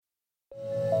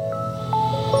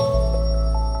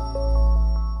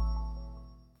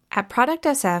At Product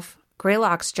SF,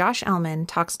 Greylock's Josh Elman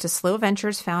talks to Slow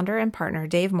Ventures founder and partner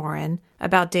Dave Morin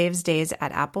about Dave's days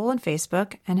at Apple and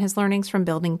Facebook and his learnings from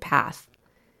building Path.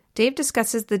 Dave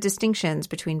discusses the distinctions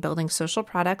between building social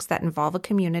products that involve a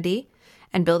community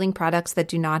and building products that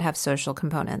do not have social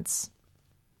components.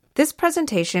 This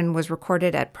presentation was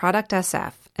recorded at Product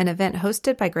SF, an event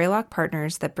hosted by Greylock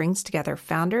Partners that brings together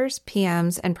founders,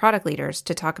 PMs, and product leaders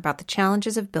to talk about the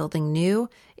challenges of building new,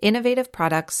 innovative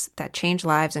products that change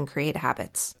lives and create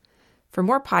habits. For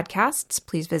more podcasts,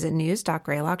 please visit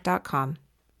news.greylock.com.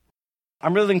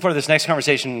 I'm really looking forward to this next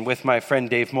conversation with my friend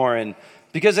Dave Morin,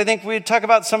 because I think we'd talk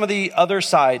about some of the other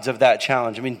sides of that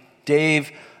challenge. I mean,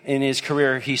 Dave, in his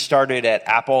career, he started at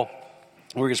Apple,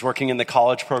 where he was working in the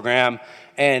college program,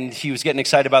 and he was getting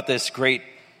excited about this great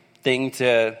thing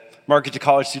to market to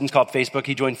college students called Facebook.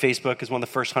 He joined Facebook as one of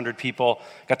the first 100 people,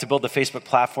 got to build the Facebook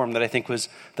platform that I think was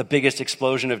the biggest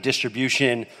explosion of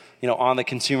distribution, on the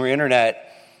consumer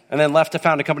internet, and then left to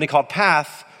found a company called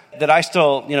Path that I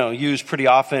still, use pretty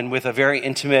often with a very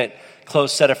intimate,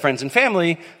 close set of friends and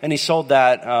family, and he sold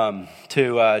that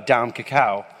to Down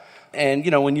Cacao. And,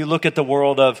 when you look at the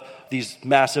world of these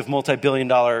massive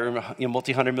multi-billion-dollar,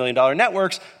 multi-hundred million-dollar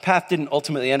networks, Path didn't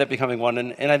ultimately end up becoming one.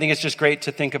 And I think it's just great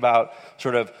to think about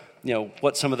sort of,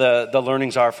 what some of the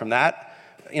learnings are from that.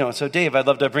 So Dave, I'd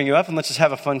love to bring you up and let's just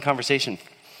have a fun conversation.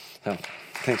 So,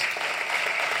 thanks.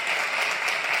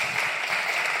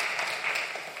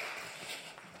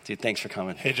 Dude, thanks for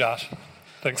coming. Hey, Josh.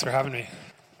 Thanks for having me.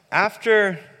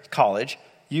 After college,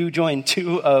 you joined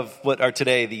two of what are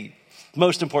today the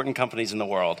most important companies in the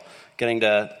world, getting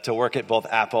to work at both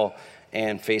Apple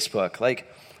and Facebook.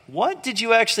 What did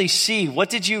you actually see? What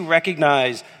did you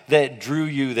recognize that drew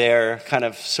you there kind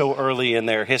of so early in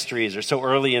their histories or so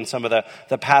early in some of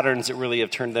the patterns that really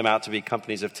have turned them out to be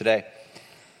companies of today?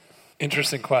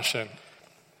 Interesting question.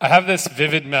 I have this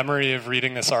vivid memory of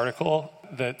reading this article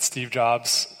that Steve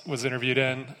Jobs was interviewed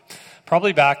in,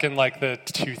 probably back in the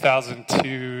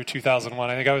 2002, 2001.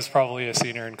 I think I was probably a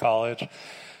senior in college.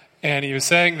 And he was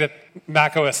saying that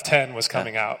Mac OS X was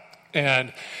coming out.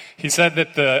 And he said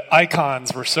that the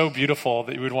icons were so beautiful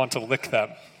that you would want to lick them.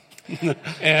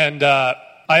 And I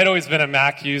had always been a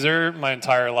Mac user my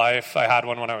entire life. I had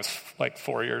one when I was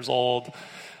 4 years old.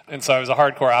 And so I was a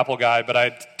hardcore Apple guy, but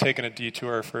I'd taken a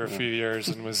detour for a few years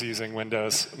and was using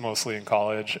Windows mostly in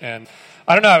college. And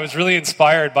I don't know, I was really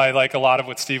inspired by a lot of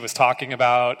what Steve was talking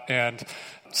about and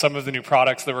some of the new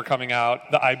products that were coming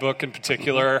out. The iBook in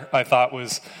particular, I thought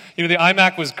was, the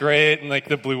iMac was great and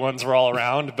the blue ones were all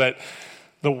around, but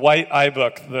the white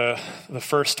iBook, the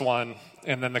first one,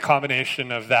 and then the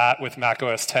combination of that with Mac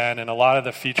OS X and a lot of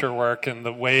the feature work and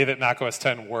the way that Mac OS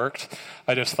X worked,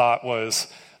 I just thought was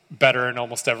better in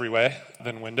almost every way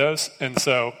than Windows. And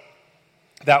so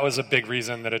that was a big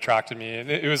reason that attracted me.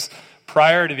 And it was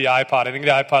prior to the iPod. I think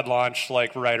the iPod launched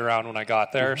right around when I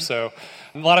got there. So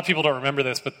a lot of people don't remember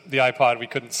this, but the iPod we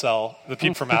couldn't sell. The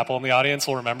people from Apple in the audience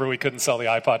will remember we couldn't sell the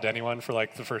iPod to anyone for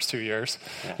the first 2 years.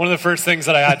 Yeah. One of the first things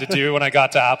that I had to do when I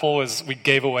got to Apple was we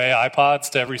gave away iPods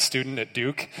to every student at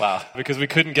Duke. Wow. Because we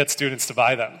couldn't get students to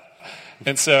buy them.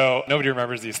 And so nobody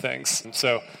remembers these things. And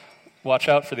so watch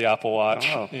out for the Apple Watch.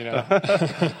 Oh.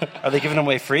 Are they giving them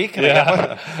away free? Can I get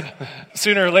one?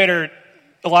 Sooner or later,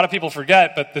 a lot of people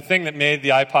forget, but the thing that made the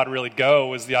iPod really go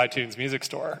was the iTunes Music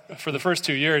Store. For the first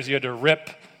 2 years, you had to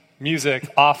rip music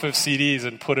off of CDs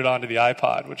and put it onto the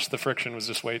iPod, which the friction was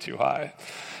just way too high.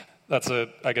 That's a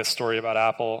story about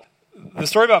Apple. The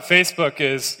story about Facebook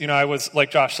is, I was,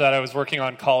 like Josh said, I was working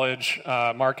on college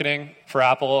marketing for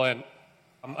Apple, and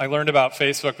I learned about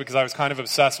Facebook because I was kind of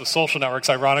obsessed with social networks.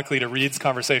 Ironically, to Reed's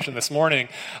conversation this morning,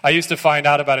 I used to find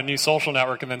out about a new social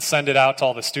network and then send it out to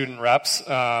all the student reps. And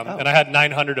I had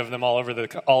 900 of them all over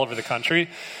the country.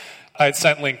 I had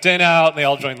sent LinkedIn out, and they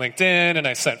all joined LinkedIn, and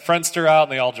I sent Friendster out,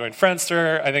 and they all joined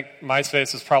Friendster. I think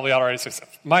MySpace was probably out already, so I sent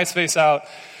MySpace out.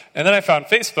 And then I found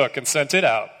Facebook and sent it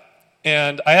out.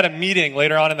 And I had a meeting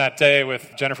later on in that day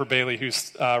with Jennifer Bailey, who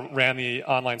ran the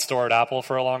online store at Apple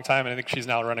for a long time, and I think she's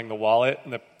now running the wallet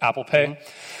and the Apple Pay.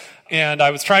 Mm-hmm. And I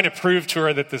was trying to prove to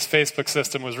her that this Facebook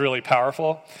system was really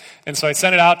powerful. And so I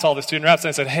sent it out to all the student reps, and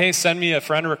I said, hey, send me a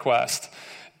friend request.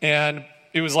 And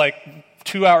it was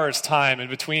 2 hours time in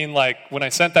between when I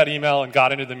sent that email and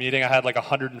got into the meeting, I had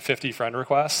 150 friend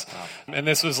requests. Wow. And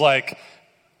this was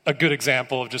a good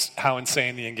example of just how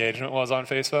insane the engagement was on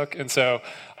Facebook. And so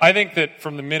I think that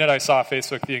from the minute I saw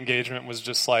Facebook, the engagement was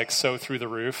just so through the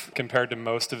roof compared to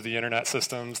most of the internet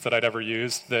systems that I'd ever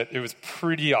used, that it was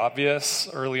pretty obvious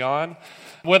early on.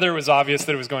 Whether it was obvious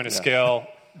that it was going to scale,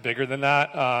 bigger than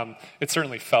that. It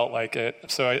certainly felt like it.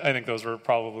 So I think those were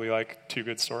probably like two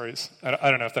good stories.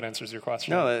 I don't know if that answers your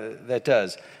question. No, that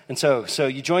does. And so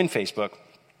you join Facebook,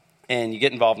 and you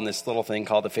get involved in this little thing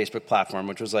called the Facebook platform,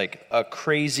 which was like a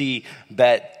crazy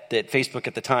bet that Facebook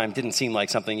at the time didn't seem like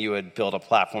something you would build a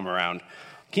platform around.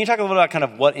 Can you talk a little about kind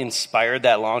of what inspired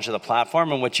that launch of the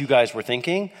platform and what you guys were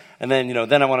thinking? And then,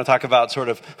 then I want to talk about sort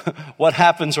of what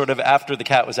happened sort of after the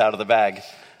cat was out of the bag.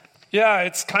 Yeah,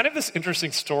 it's kind of this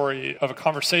interesting story of a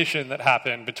conversation that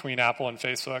happened between Apple and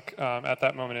Facebook at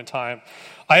that moment in time.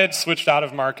 I had switched out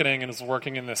of marketing and was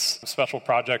working in this special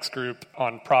projects group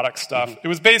on product stuff. It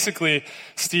was basically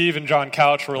Steve and John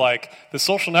Couch were like, the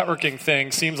social networking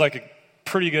thing seems like a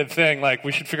pretty good thing. Like,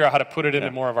 we should figure out how to put it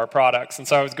into more of our products. And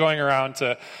so I was going around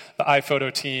to the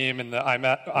iPhoto team and the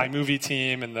iMovie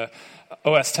team and the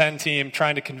OS X team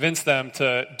trying to convince them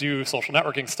to do social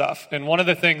networking stuff. And one of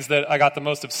the things that I got the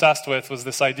most obsessed with was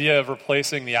this idea of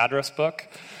replacing the address book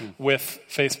with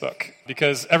Facebook.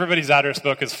 Because everybody's address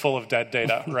book is full of dead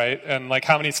data, right? And like,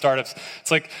 how many startups?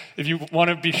 It's like, if you want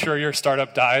to be sure your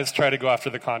startup dies, try to go after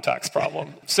the contacts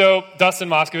problem. So Dustin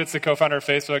Moskovitz, the co-founder of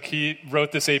Facebook, he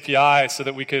wrote this API so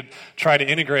that we could try to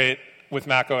integrate with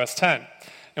Mac OS X.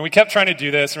 And we kept trying to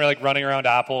do this, and we were like running around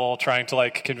Apple, trying to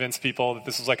like convince people that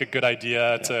this was like a good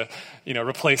idea to,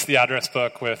 replace the address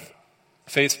book with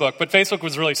Facebook. But Facebook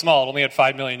was really small; it only had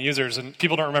 5 million users, and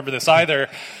people don't remember this either.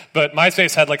 But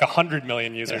MySpace had like 100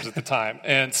 million users at the time,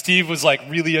 and Steve was like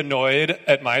really annoyed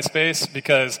at MySpace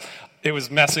because it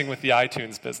was messing with the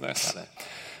iTunes business.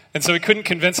 And so he couldn't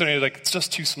convince anyone, like, it's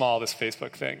just too small, this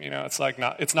Facebook thing. It's like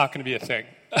it's not going to be a thing.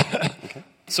 Okay.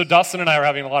 So Dustin and I were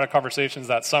having a lot of conversations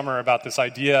that summer about this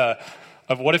idea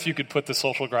of what if you could put the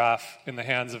social graph in the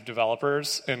hands of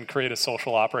developers and create a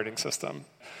social operating system.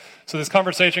 So this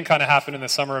conversation kind of happened in the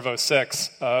summer of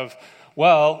 2006 of,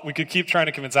 well, we could keep trying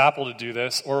to convince Apple to do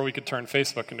this, or we could turn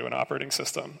Facebook into an operating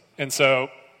system. And so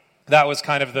that was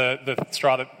kind of the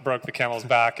straw that broke the camel's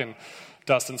back, and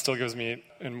Dustin still gives me,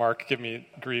 and Mark give me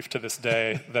grief to this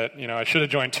day that, I should have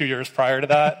joined 2 years prior to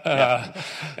that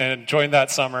and joined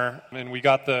that summer. And we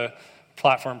got the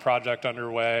platform project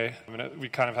underway. We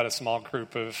kind of had a small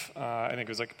group of, I think it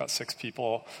was like about 6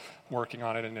 people working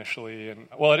on it initially. And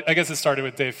I guess it started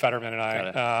with Dave Fetterman and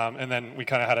I. And then we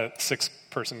kind of had a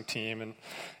 6-person team. And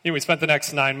we spent the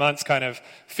next 9 months kind of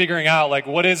figuring out, like,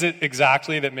 what is it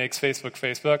exactly that makes Facebook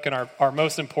Facebook? And our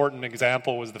most important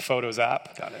example was the Photos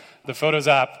app. Got it. The Photos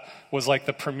app was like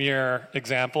the premier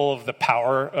example of the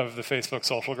power of the Facebook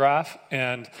social graph.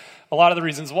 And a lot of the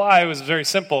reasons why was very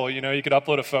simple. You could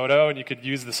upload a photo and you could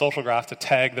use the social graph to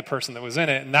tag the person that was in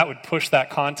it, and that would push that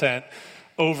content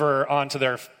over onto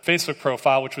their Facebook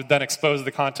profile, which would then expose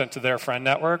the content to their friend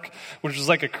network, which was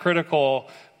like a critical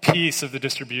piece of the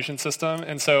distribution system.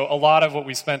 And so a lot of what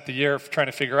we spent the year trying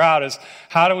to figure out is,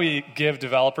 how do we give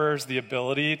developers the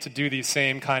ability to do these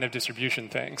same kind of distribution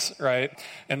things, right?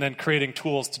 And then creating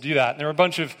tools to do that. And there were a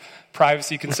bunch of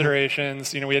privacy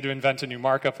considerations. We had to invent a new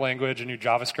markup language, a new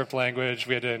JavaScript language.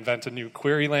 We had to invent a new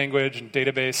query language and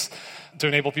database to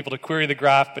enable people to query the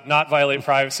graph but not violate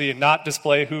privacy and not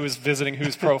display who is visiting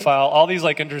whose profile. All these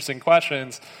like interesting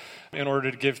questions in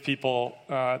order to give people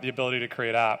the ability to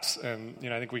create apps. And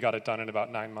I think we got it done in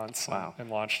about 9 months. Wow. And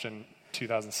launched in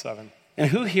 2007. And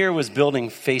who here was building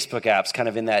Facebook apps kind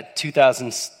of in that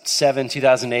 2007,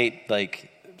 2008, like,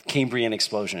 Cambrian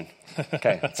explosion?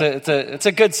 Okay, it's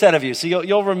a good set of you. So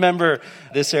you'll remember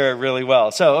this era really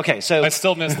well. So I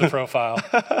still miss the profile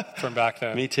from back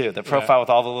then. Me too. The profile with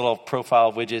all the little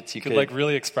profile widgets you could like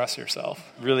really express yourself.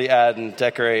 Really add and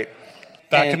decorate.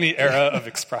 Back in the era of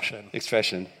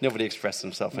expression. Nobody expressed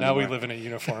themselves anymore. Now we live in a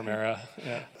uniform era.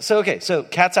 Yeah. So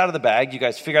cat's out of the bag. You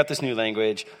guys figure out this new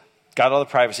language. Got all the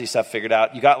privacy stuff figured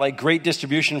out. You got like great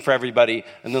distribution for everybody,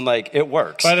 and then like it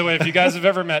works. By the way, if you guys have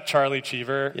ever met Charlie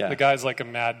Cheever, the guy's like a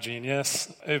mad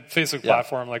genius. A Facebook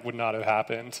platform like would not have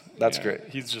happened. That's great.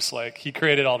 He's just like, he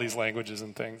created all these languages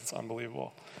and things. It's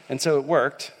unbelievable. And so it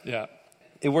worked. Yeah.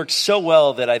 It worked so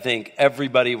well that I think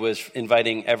everybody was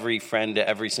inviting every friend to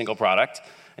every single product,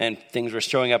 and things were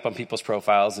showing up on people's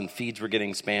profiles, and feeds were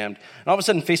getting spammed. And all of a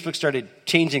sudden, Facebook started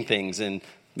changing things and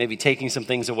maybe taking some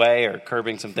things away or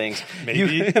curbing some things.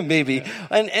 Maybe. Yeah.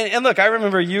 And look, I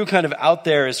remember you kind of out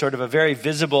there as sort of a very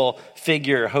visible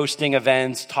figure, hosting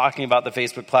events, talking about the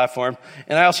Facebook platform.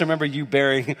 And I also remember you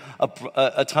bearing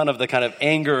a ton of the kind of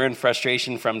anger and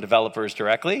frustration from developers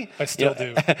directly. I still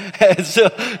do.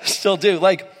 Still do.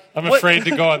 Like, I'm afraid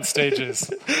to go on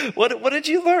stages. What did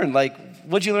you learn? Like,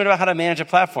 what did you learn about how to manage a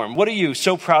platform? What are you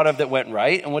so proud of that went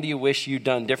right? And what do you wish you'd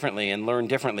done differently and learned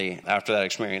differently after that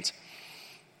experience?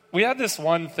 We had this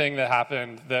one thing that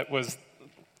happened that was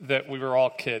that we were all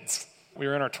kids. We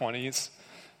were in our 20s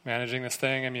managing this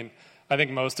thing. I mean, I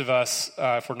think most of us,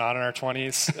 if we're not in our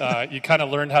 20s, you kind of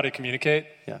learned how to communicate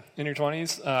in your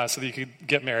 20s so that you could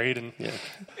get married.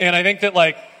 And I think that,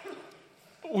 like,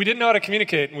 we didn't know how to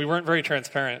communicate, and we weren't very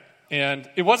transparent. And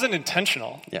it wasn't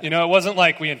intentional. You know, it wasn't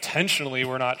like we intentionally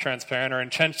were not transparent or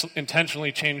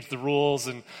intentionally changed the rules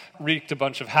and wreaked a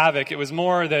bunch of havoc. It was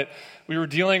more that we were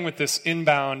dealing with this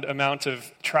inbound amount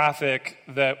of traffic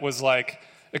that was, like,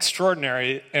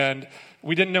 extraordinary, and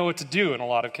we didn't know what to do in a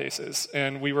lot of cases.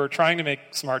 And we were trying to make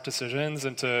smart decisions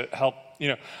and to help, you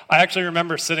know. I actually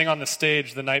remember sitting on the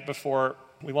stage the night before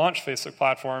we launched Facebook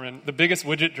Platform, and the biggest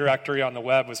widget directory on the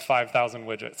web was 5,000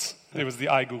 widgets. It was the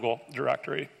iGoogle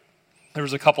directory. There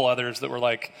was a couple others that were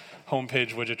like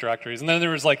homepage widget directories. And then there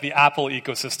was like the Apple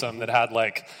ecosystem that had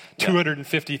like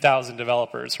 250,000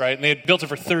 developers, right? And they had built it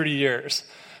for 30 years.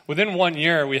 Within 1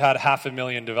 year, we had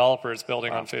 500,000 developers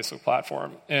building on Facebook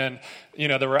Platform. And, you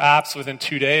know, there were apps within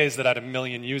 2 days that had 1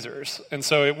 million users. And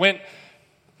so it went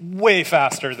way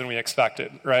faster than we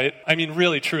expected, right? I mean,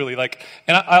 really, truly. Like,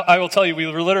 and I will tell you, we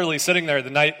were literally sitting there the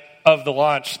night of the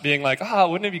launch being like,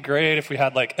 wouldn't it be great if we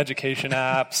had like education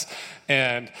apps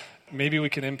and maybe we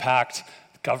can impact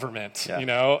government, you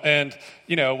know? And,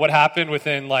 you know, what happened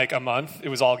within like a month, it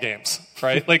was all games,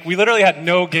 right? Like, we literally had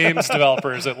no games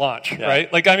developers at launch,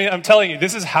 right? Like, I mean, I'm telling you,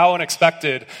 this is how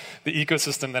unexpected the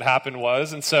ecosystem that happened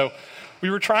was. And so we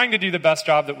were trying to do the best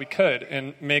job that we could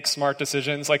and make smart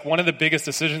decisions. Like, one of the biggest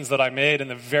decisions that I made in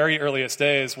the very earliest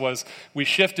days was we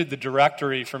shifted the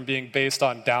directory from being based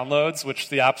on downloads, which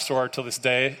the App Store till this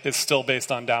day is still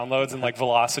based on downloads and like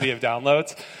velocity of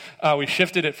downloads. We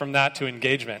shifted it from that to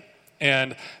engagement.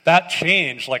 And that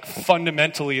change, like,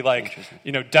 fundamentally, like,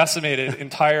 you know, decimated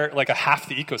entire, like, a half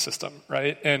the ecosystem,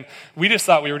 right? And we just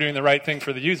thought we were doing the right thing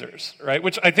for the users, right?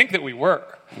 Which I think that we were.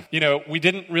 You know, we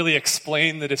didn't really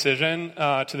explain the decision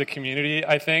to the community,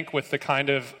 I think, with the kind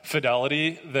of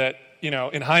fidelity that, you know,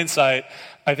 in hindsight,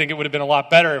 I think it would have been a lot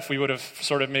better if we would have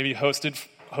sort of maybe hosted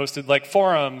like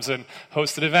forums and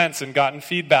hosted events and gotten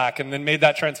feedback and then made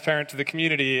that transparent to the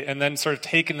community and then sort of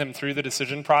taken them through the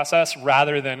decision process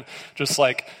rather than just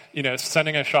like, you know,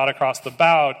 sending a shot across the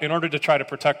bow in order to try to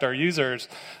protect our users,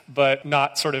 but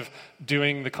not sort of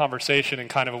doing the conversation in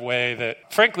kind of a way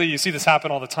that, frankly, you see this happen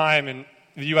all the time, and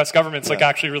the U.S. government's like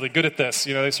actually really good at this.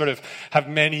 You know, they sort of have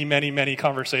many, many, many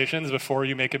conversations before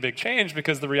you make a big change,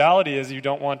 because the reality is you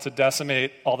don't want to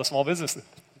decimate all the small businesses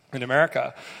in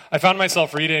America. I found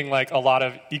myself reading like a lot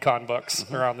of econ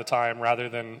books around the time rather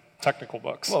than technical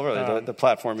books. Well, really, the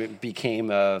platform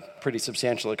became a pretty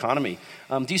substantial economy.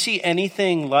 Do you see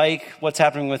anything like what's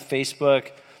happening with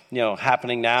Facebook, you know,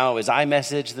 happening now? Is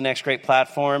iMessage the next great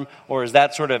platform, or is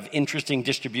that sort of interesting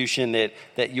distribution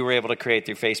that you were able to create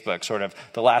through Facebook sort of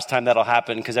the last time that'll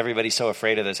happen because everybody's so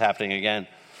afraid of this happening again?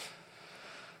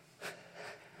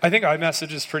 I think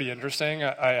iMessage is pretty interesting.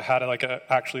 I had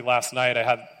actually last night,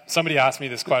 somebody asked me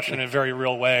this question in a very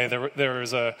real way. There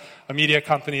was a media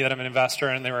company that I'm an investor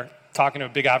in, and they were talking to a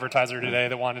big advertiser today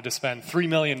that wanted to spend $3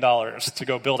 million to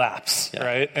go build apps,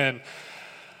 right?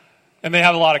 And they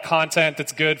have a lot of content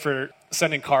that's good for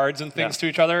sending cards and things to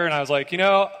each other. And I was like, you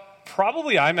know,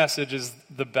 probably iMessage is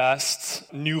the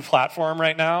best new platform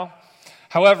right now.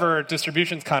 However,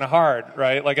 distribution's kind of hard,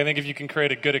 right? Like, I think if you can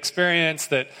create a good experience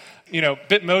that, you know,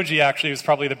 Bitmoji actually was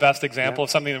probably the best example of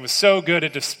something that was so good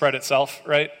it just spread itself,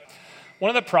 right? One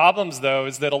of the problems, though,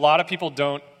 is that a lot of people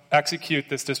don't execute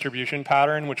this distribution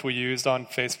pattern, which we used on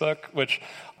Facebook, which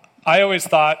I always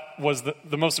thought was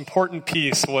the most important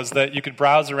piece, was that you could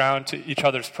browse around to each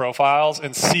other's profiles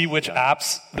and see which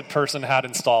apps the person had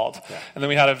installed. And then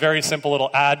we had a very simple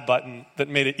little add button that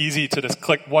made it easy to just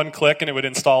click one click and it would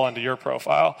install onto your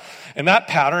profile. And that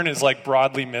pattern is like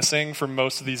broadly missing for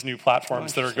most of these new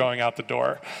platforms that are going out the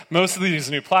door. Most of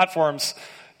these new platforms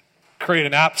create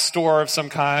an app store of some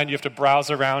kind. You have to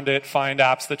browse around it, find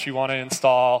apps that you want to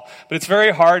install. But it's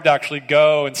very hard to actually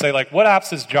go and say, like, what apps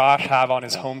does Josh have on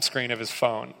his home screen of his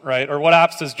phone, right? Or what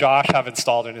apps does Josh have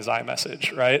installed in his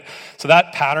iMessage, right? So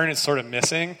that pattern is sort of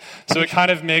missing. So it kind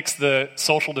of makes the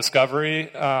social discovery,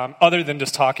 other than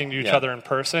just talking to each other in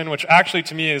person, which actually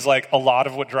to me is like a lot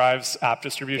of what drives app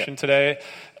distribution today,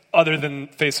 other than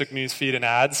Facebook newsfeed and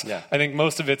ads. I think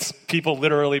most of it's people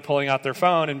literally pulling out their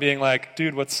phone and being like,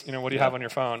 dude, what do you have on your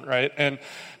phone, right? And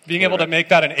being able to make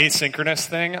that an asynchronous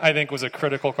thing, I think, was a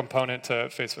critical component to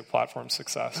Facebook platform's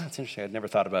success. That's interesting. I'd never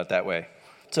thought about it that way.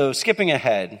 So skipping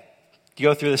ahead, you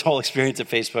go through this whole experience at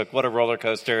Facebook. What a roller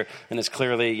coaster. And it's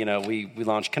clearly, you know, we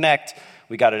launched Connect.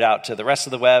 We got it out to the rest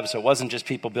of the web, so it wasn't just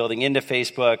people building into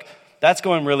Facebook. That's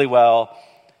going really well.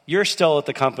 you're still at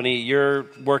the company, you're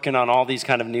working on all these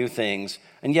kind of new things,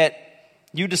 and yet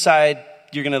you decide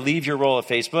you're going to leave your role at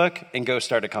Facebook and go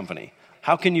start a company.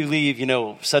 How can you leave,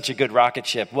 such a good rocket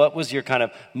ship? What was your kind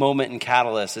of moment and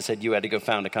catalyst that said you had to go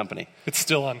found a company? It's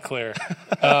still unclear.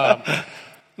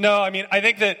 No, I mean, I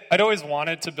think that I'd always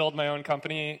wanted to build my own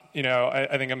company.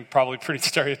 I think I'm probably pretty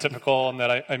stereotypical in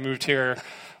that I moved here,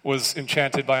 was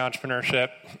enchanted by entrepreneurship,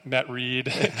 met Reed.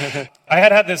 I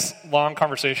had this long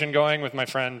conversation going with my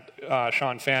friend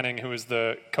Sean Fanning, who is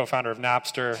the co-founder of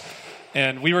Napster,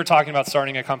 and we were talking about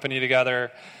starting a company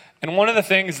together. And one of the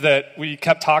things that we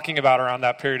kept talking about around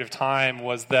that period of time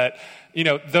was that,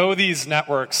 though these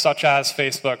networks, such as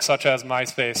Facebook, such as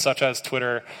MySpace, such as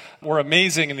Twitter, were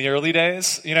amazing in the early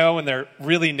days, when they're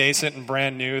really nascent and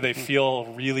brand new, they feel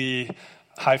really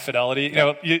high fidelity.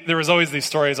 There was always these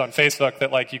stories on Facebook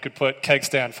that, you could put keg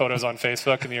stand photos on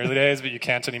Facebook in the early days, but you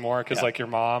can't anymore because, your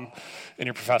mom and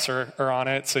your professor are on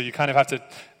it. So you kind of have to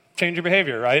change your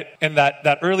behavior, right? And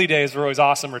that early days were always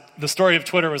awesome. The story of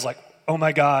Twitter was oh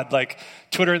my God,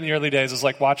 Twitter in the early days was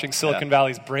like watching Silicon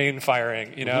Valley's brain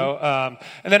firing, And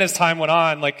then as time went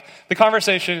on, the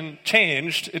conversation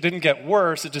changed. It didn't get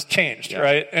worse, it just changed,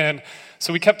 right? And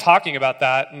so we kept talking about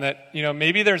that, and that,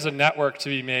 maybe there's a network to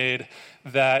be made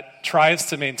that tries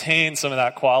to maintain some of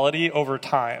that quality over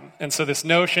time. And so this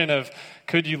notion of,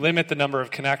 could you limit the number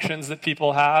of connections that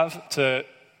people have to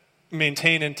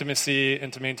maintain intimacy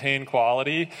and to maintain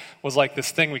quality was this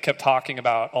thing we kept talking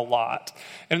about a lot.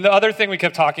 And the other thing we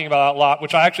kept talking about a lot,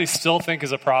 which I actually still think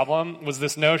is a problem, was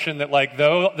this notion that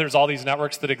though there's all these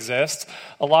networks that exist,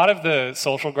 a lot of the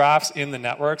social graphs in the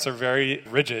networks are very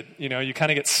rigid. You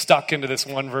kind of get stuck into this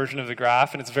one version of the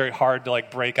graph, and it's very hard to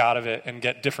break out of it and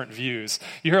get different views.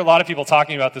 You hear a lot of people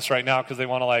talking about this right now because they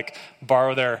want to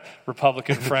borrow their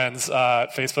Republican friends'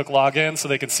 Facebook login so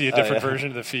they can see a different version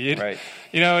of the feed. Right.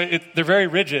 They're very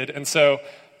rigid, and so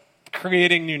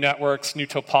creating new networks, new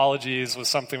topologies was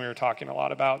something we were talking a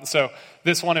lot about. And so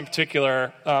this one in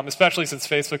particular, especially since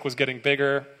Facebook was getting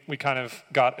bigger, we kind of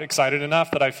got excited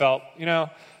enough that I felt,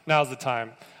 now's the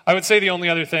time. I would say the only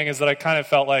other thing is that I kind of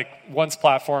felt once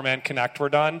Platform and Connect were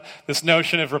done, this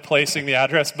notion of replacing the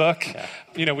address book,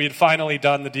 we had finally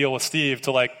done the deal with Steve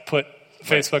to put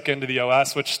Facebook into the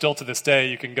OS, which still to this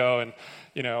day you can go and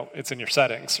it's in your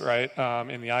settings, right,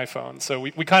 in the iPhone. So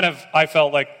we kind of, I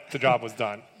felt like the job was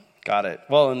done. Got it.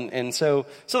 Well, and so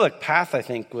look, Path, I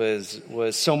think, was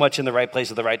so much in the right place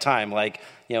at the right time.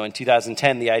 In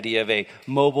 2010, the idea of a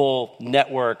mobile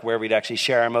network where we'd actually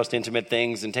share our most intimate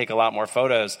things and take a lot more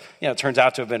photos, it turns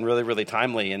out to have been really, really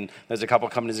timely. And there's a couple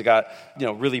of companies that got,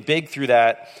 really big through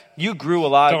that. You grew a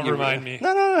lot. Don't remind me.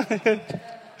 No.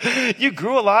 You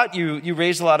grew a lot. You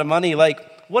raised a lot of money.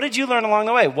 What did you learn along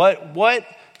the way? What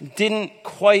didn't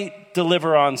quite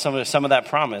deliver on some of that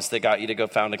promise that got you to go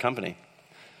found a company?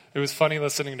 It was funny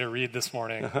listening to Reed this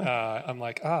morning. I'm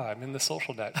I'm in the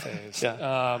social debt phase.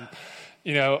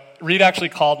 Reed actually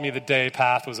called me the day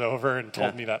Path was over and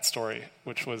told me that story,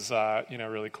 which was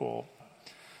really cool.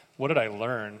 What did I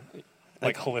learn?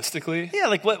 Holistically?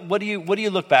 Yeah, what do you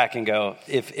look back and go,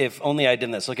 if only I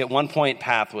did this? At one point,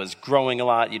 Path was growing a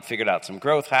lot. You'd figured out some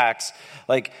growth hacks.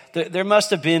 There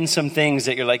must have been some things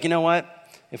that you're you know what?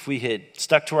 If we had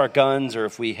stuck to our guns, or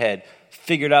if we had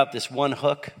figured out this one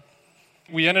hook.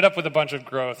 We ended up with a bunch of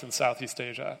growth in Southeast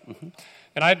Asia. Mm-hmm.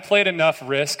 And I'd played enough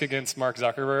Risk against Mark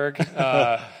Zuckerberg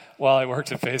while I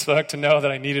worked at Facebook to know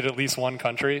that I needed at least one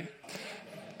country.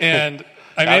 And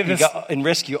I made this... In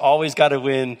Risk, you always got to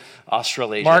win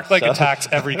Australasia. Mark attacks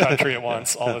every country at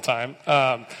once all the time.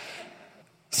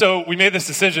 So we made this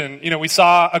decision. We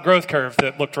saw a growth curve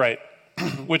that looked right,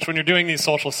 which when you're doing these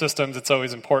social systems, it's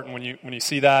always important when you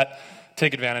see that,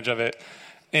 take advantage of it.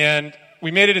 And we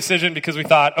made a decision because we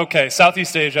thought, okay,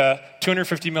 Southeast Asia,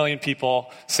 250 million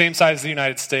people, same size as the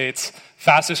United States,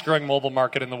 fastest growing mobile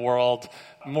market in the world,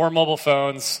 more mobile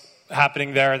phones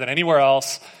happening there than anywhere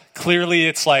else. Clearly,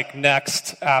 it's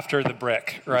next after the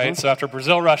BRIC, right? Mm-hmm. So after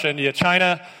Brazil, Russia, India,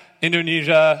 China,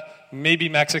 Indonesia, maybe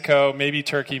Mexico, maybe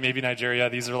Turkey, maybe Nigeria.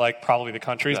 These are probably the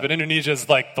countries, but Indonesia is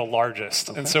the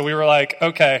largest. Okay. And so we were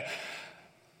okay,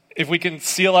 if we can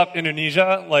seal up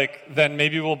Indonesia, then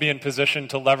maybe we'll be in position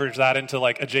to leverage that into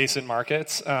adjacent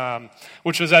markets,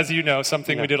 which was, as you know,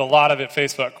 something we did a lot of at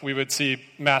Facebook. We would see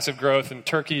massive growth in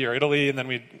Turkey or Italy, and then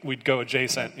we'd go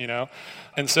adjacent,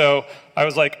 And so I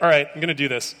was all right, I'm going to do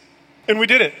this. And we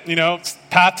did it,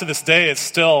 Path to this day is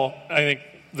still, I think,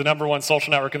 the number one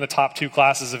social network in the top 2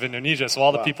 classes of Indonesia. So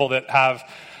all the people that have,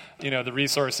 the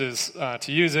resources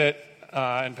to use it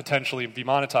and potentially be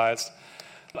monetized.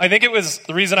 I think it was,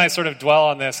 the reason I sort of dwell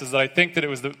on this is that I think that it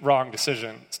was the wrong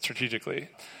decision strategically.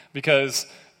 Because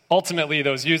ultimately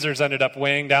those users ended up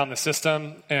weighing down the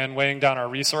system and weighing down our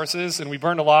resources, and we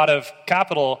burned a lot of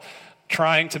capital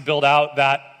trying to build out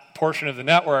that portion of the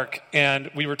network,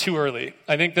 and we were too early.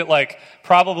 I think that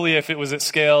probably if it was at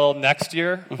scale next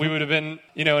year, we would have been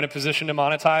in a position to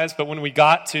monetize. But when we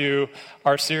got to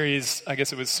our series, I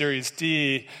guess it was Series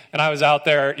D, and I was out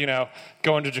there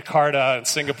going to Jakarta and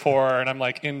Singapore, and I'm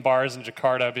in bars in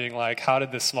Jakarta being like, how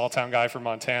did this small town guy from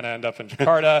Montana end up in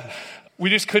Jakarta? We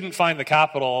just couldn't find the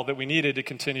capital that we needed to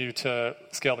continue to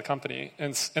scale the company.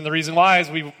 And the reason why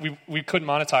is we couldn't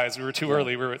monetize. We were too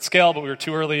early. We were at scale, but we were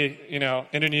too early.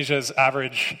 Indonesia's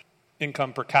average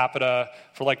income per capita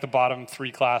for the bottom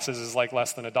 3 classes is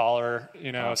less than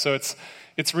 $1, Wow. So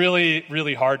it's really,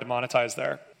 really hard to monetize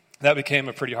there. That became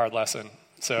a pretty hard lesson.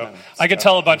 So I could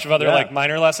tell a bunch of other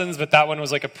minor lessons, but that one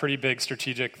was a pretty big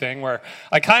strategic thing where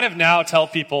I kind of now tell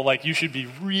people you should be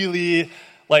really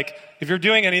if you're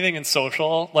doing anything in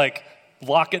social,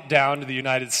 lock it down to the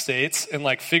United States and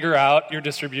figure out your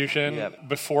distribution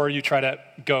before you try to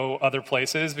go other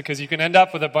places, because you can end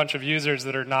up with a bunch of users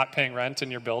that are not paying rent in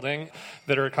your building,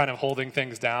 that are kind of holding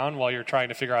things down while you're trying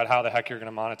to figure out how the heck you're going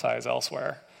to monetize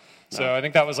elsewhere. So I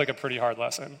think that was a pretty hard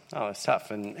lesson. Oh, it's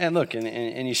tough. And look,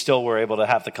 and you still were able to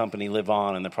have the company live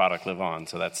on and the product live on.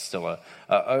 So that's still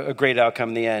a great outcome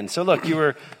in the end. So look, you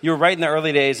were right in the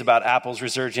early days about Apple's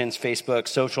resurgence, Facebook,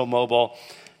 social, mobile.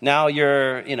 Now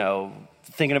you're,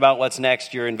 thinking about what's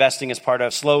next. You're investing as part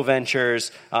of Slow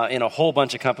Ventures in a whole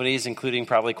bunch of companies, including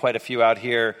probably quite a few out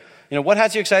here. What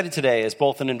has you excited today as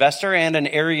both an investor and an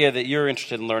area that you're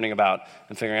interested in learning about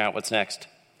and figuring out what's next?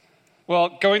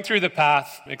 Well, going through the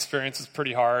path experience is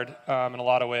pretty hard in a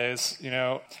lot of ways.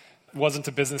 It wasn't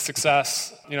a business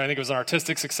success. I think it was an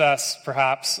artistic success,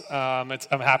 perhaps. I'm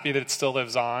happy that it still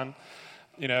lives on.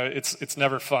 It's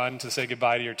never fun to say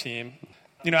goodbye to your team.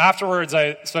 Afterwards,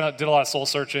 I did a lot of soul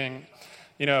searching.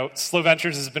 Slow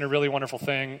Ventures has been a really wonderful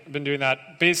thing. I've been doing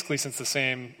that basically since the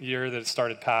same year that it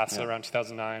started Path, so around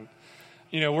 2009.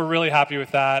 We're really happy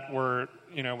with that. We're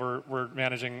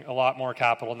managing a lot more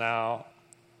capital now.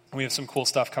 We have some cool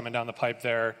stuff coming down the pipe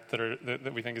there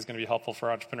that we think is going to be helpful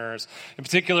for entrepreneurs. In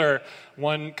particular,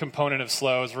 one component of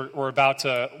Slow is we're about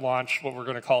to launch what we're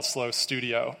going to call Slow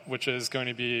Studio, which is going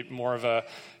to be more of a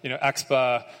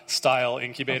Expa style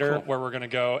incubator where we're going to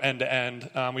go end to end.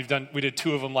 We did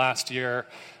 2 of them last year.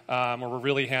 Where we're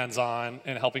really hands-on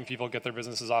and helping people get their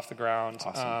businesses off the ground.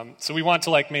 Awesome. So we want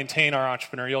to maintain our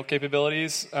entrepreneurial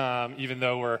capabilities, even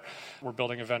though we're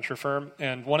building a venture firm.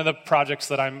 And one of the projects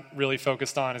that I'm really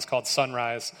focused on is called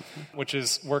Sunrise, which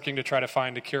is working to try to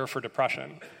find a cure for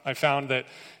depression. I found that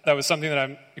was something that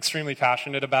I'm extremely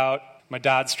passionate about. My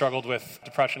dad struggled with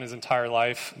depression his entire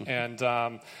life, and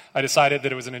I decided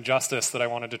that it was an injustice that I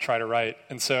wanted to try to right.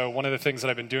 And so one of the things that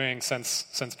I've been doing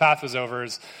since Path was over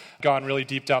is gone really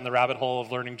deep down the rabbit hole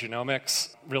of learning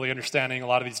genomics, really understanding a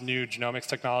lot of these new genomics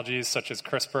technologies such as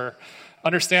CRISPR,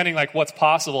 understanding what's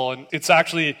possible. And it's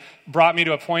actually brought me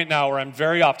to a point now where I'm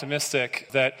very optimistic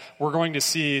that we're going to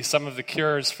see some of the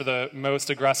cures for the most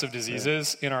aggressive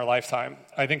diseases in our lifetime.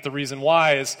 I think the reason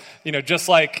why is, just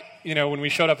when we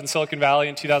showed up in Silicon Valley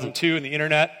in 2002 and the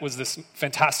internet was this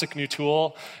fantastic new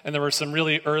tool, and there were some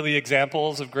really early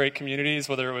examples of great communities,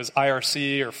 whether it was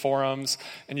IRC or forums,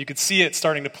 and you could see it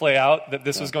starting to play out, that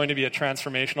this was going to be a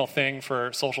transformational thing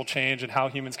for social change and how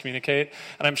humans communicate.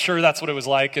 And I'm sure that's what it was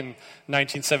like in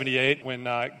 1978 when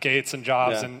Gates and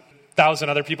Jobs and 1,000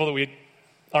 other people that we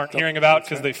aren't hearing about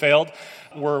because they failed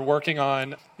were working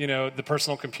on, the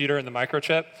personal computer and the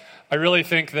microchip. I really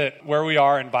think that where we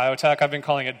are in biotech, I've been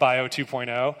calling it Bio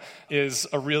 2.0, is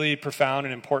a really profound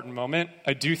and important moment.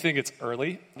 I do think it's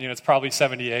early. It's probably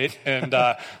 78. And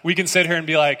we can sit here and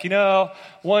be like,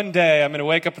 one day I'm going to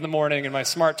wake up in the morning and my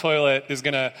smart toilet is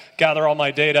going to gather all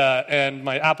my data and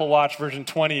my Apple Watch version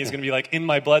 20 is going to be in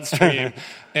my bloodstream.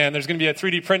 And there's going to be a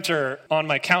 3D printer on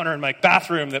my counter in my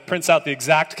bathroom that prints out the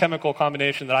exact chemical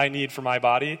combination that I need for my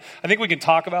body. I think we can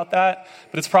talk about that,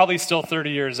 but it's probably still 30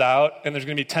 years out, and there's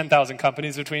going to be 10,000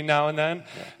 companies between now and then.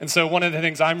 Yeah. And so one of the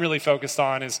things I'm really focused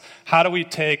on is how do we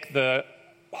take the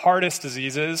hardest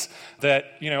diseases that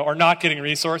are not getting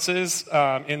resources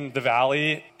in the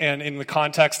valley and in the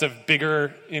context of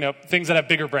bigger things that have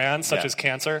bigger brands such as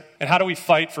cancer, and how do we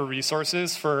fight for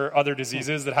resources for other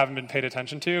diseases that haven't been paid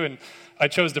attention to? And I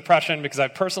chose depression because I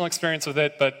have personal experience with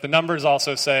it, but the numbers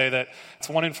also say that it's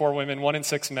 1 in 4 women, 1 in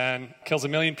 6 men, kills 1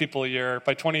 million people a year.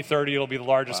 By 2030, it'll be the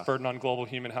largest burden on global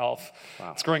human health.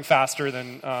 Wow. It's growing faster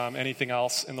than anything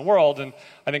else in the world, and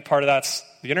I think part of that's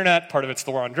the internet, part of it's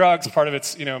the war on drugs, part of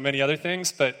it's many other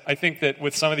things. But I think that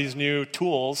with some of these new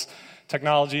tools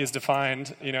Technology is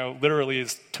defined, literally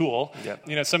as tool.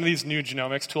 Yep. Some of these new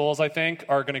genomics tools, I think,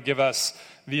 are going to give us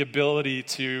the ability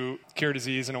to cure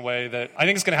disease in a way that I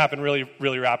think is going to happen really,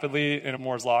 really rapidly in a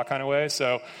Moore's Law kind of way.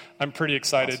 So I'm pretty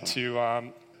excited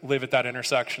to live at that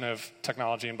intersection of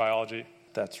technology and biology.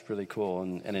 That's really cool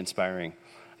and inspiring.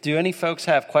 Do any folks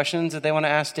have questions that they want to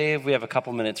ask Dave? We have a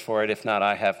couple minutes for it. If not,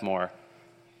 I have more.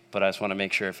 But I just want to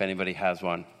make sure if anybody has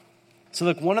one. So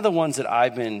look, one of the ones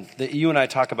that you and I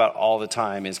talk about all the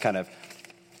time is kind of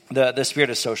the spirit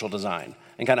of social design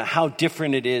and kind of how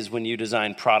different it is when you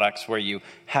design products where you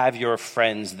have your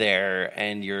friends there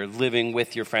and you're living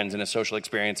with your friends in a social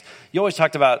experience. You always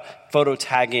talked about photo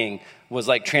tagging was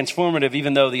like transformative,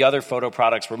 even though the other photo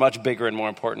products were much bigger and more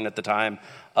important at the time.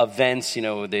 Events,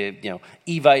 the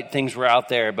Evite things were out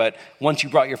there, but once you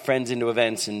brought your friends into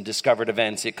events and discovered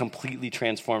events, it completely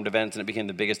transformed events and it became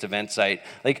the biggest event site.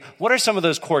 Like, what are some of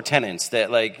those core tenets that,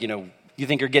 you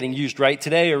think are getting used right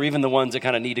today, or even the ones that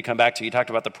kind of need to come back to? You talked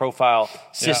about the profile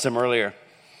system earlier.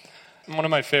 One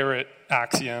of my favorite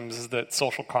axioms is that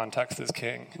social context is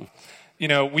king.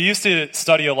 We used to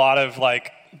study a lot of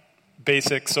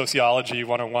basic sociology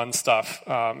 101 stuff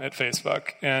at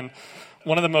Facebook, and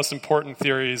one of the most important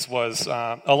theories was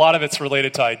a lot of it's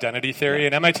related to identity theory,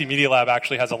 and MIT Media Lab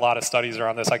actually has a lot of studies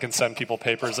around this. I can send people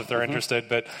papers if they're interested,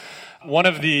 but one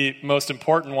of the most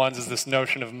important ones is this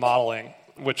notion of modeling,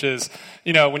 which is,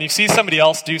 when you see somebody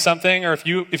else do something, or if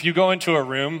you go into a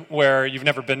room where you've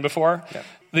never been before,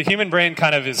 the human brain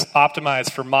kind of is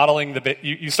optimized for modeling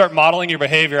you start modeling your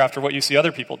behavior after what you see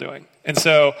other people doing. And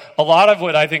so a lot of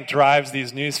what I think drives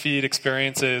these newsfeed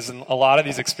experiences and a lot of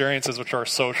these experiences which are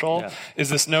social is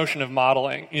this notion of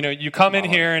modeling. You come in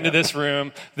here into this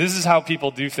room, this is how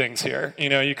people do things here.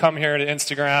 You come here to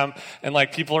Instagram and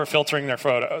people are filtering their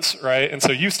photos, right? And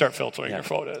so you start filtering your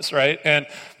photos, right? And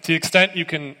to the extent you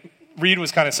can, Reed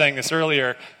was kind of saying this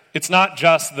earlier, it's not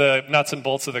just the nuts and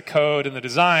bolts of the code and the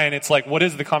design. It's what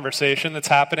is the conversation that's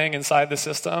happening inside the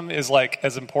system is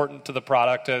as important to the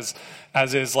product as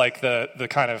is the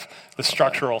kind of the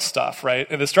structural stuff, right?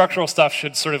 And the structural stuff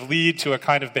should sort of lead to a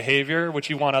kind of behavior which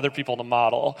you want other people to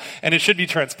model, and it should be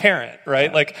transparent,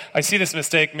 right? I see this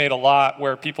mistake made a lot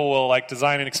where people will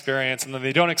design an experience and then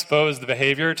they don't expose the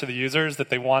behavior to the users that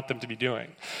they want them to be doing,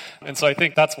 and so I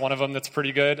think that's one of them that's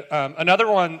pretty good.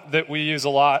 Another one that we use a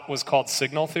lot was called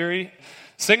signal theory.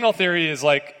 Signal theory is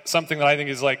something that I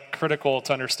think is critical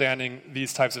to understanding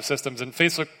these types of systems. And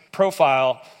Facebook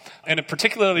profile, and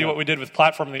particularly what we did with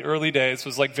platform in the early days,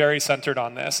 was very centered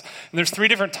on this. And there's 3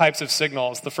 different types of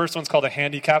signals. The first one's called a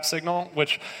handicap signal,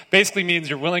 which basically means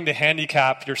you're willing to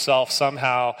handicap yourself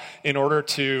somehow in order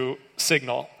to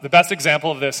signal. The best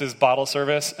example of this is bottle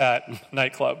service at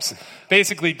nightclubs.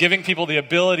 Basically giving people the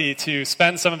ability to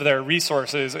spend some of their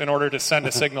resources in order to send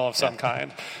a signal of some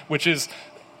kind, which is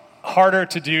harder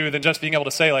to do than just being able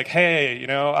to say hey,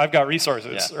 I've got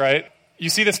resources, right? You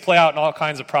see this play out in all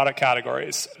kinds of product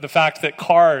categories. The fact that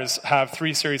cars have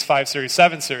 3 Series, 5 Series,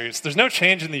 7 Series, there's no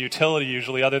change in the utility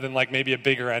usually other than maybe a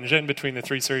bigger engine between the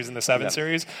 3 Series and the 7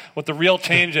 Series. What the real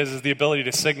change is the ability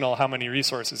to signal how many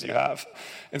resources you have.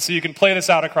 And so you can play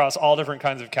this out across all different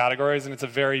kinds of categories, and it's a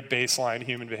very baseline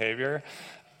human behavior.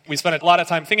 We spent a lot of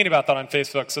time thinking about that on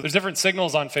Facebook. So there's different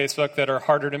signals on Facebook that are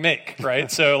harder to make, right?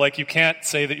 So you can't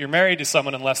say that you're married to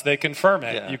someone unless they confirm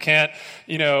it. You can't,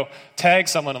 tag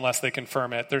someone unless they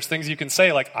confirm it. There's things you can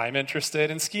say I'm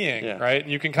interested in skiing, right?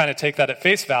 And you can kind of take that at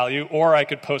face value, or I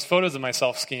could post photos of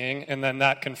myself skiing, and then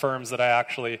that confirms that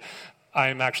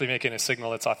I'm actually making a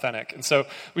signal that's authentic. And so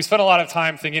we spent a lot of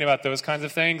time thinking about those kinds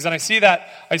of things. And I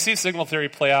see signal theory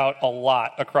play out a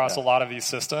lot across a lot of these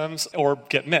systems, or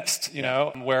get missed,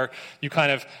 where you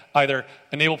kind of either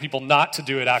enable people not to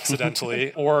do it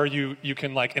accidentally, or you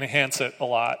can enhance it a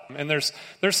lot. And there's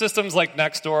systems like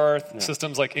Nextdoor,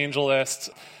 systems like AngelList,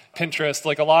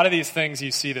 Pinterest, a lot of these things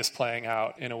you see this playing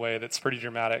out in a way that's pretty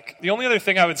dramatic. The only other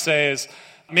thing I would say is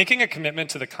making a commitment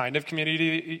to the kind of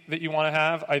community that you want to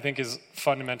have, I think, is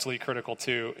fundamentally critical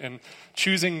too. And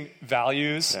choosing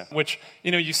values, which,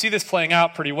 you see this playing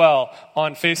out pretty well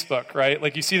on Facebook,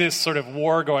 right? You see this sort of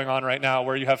war going on right now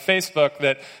where you have Facebook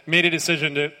that made a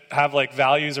decision to have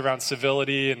values around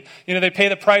civility. And, they pay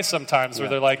the price sometimes where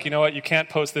they're you know what, you can't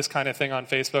post this kind of thing on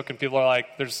Facebook. And people are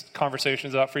there's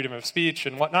conversations about freedom of speech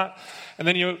and whatnot. And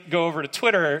then you go over to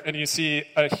Twitter and you see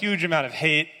a huge amount of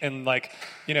hate and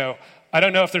I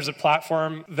don't know if there's a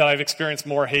platform that I've experienced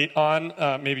more hate on,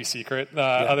 maybe secret,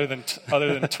 other than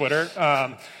Twitter.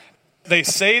 They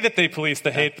say that they police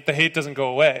the hate, but the hate doesn't go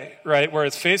away, right?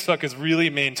 Whereas Facebook has really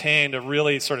maintained a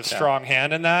really sort of strong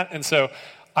hand in that. And so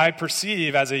I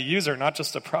perceive as a user, not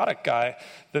just a product guy,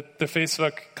 that the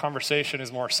Facebook conversation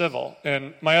is more civil.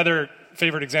 And my other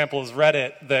favorite example is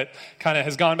Reddit, that kind of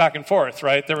has gone back and forth,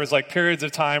 right? There was like periods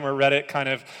of time where Reddit kind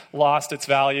of lost its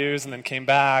values and then came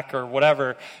back or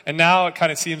whatever. And now it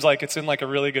kind of seems like it's in like a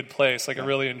really good place. Like I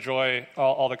really enjoy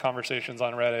all the conversations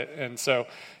on Reddit.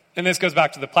 And this goes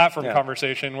back to the platform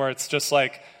conversation, where it's just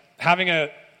like having a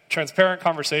transparent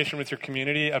conversation with your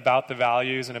community about the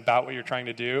values and about what you're trying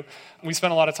to do. We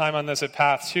spent a lot of time on this at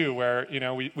Path too, where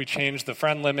we changed the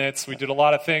friend limits. We did a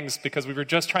lot of things because we were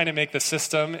just trying to make the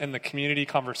system and the community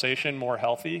conversation more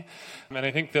healthy. And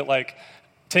I think that like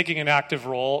taking an active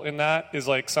role in that is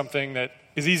like something that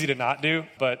is easy to not do,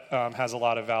 but has a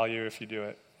lot of value if you do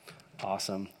it.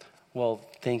 Awesome. Well,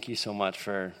 thank you so much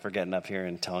for getting up here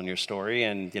and telling your story.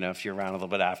 And, if you're around a little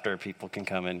bit after, people can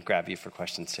come and grab you for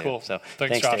questions too. Cool. So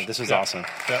thanks Josh. Dave. This was awesome.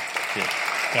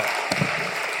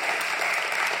 Yeah.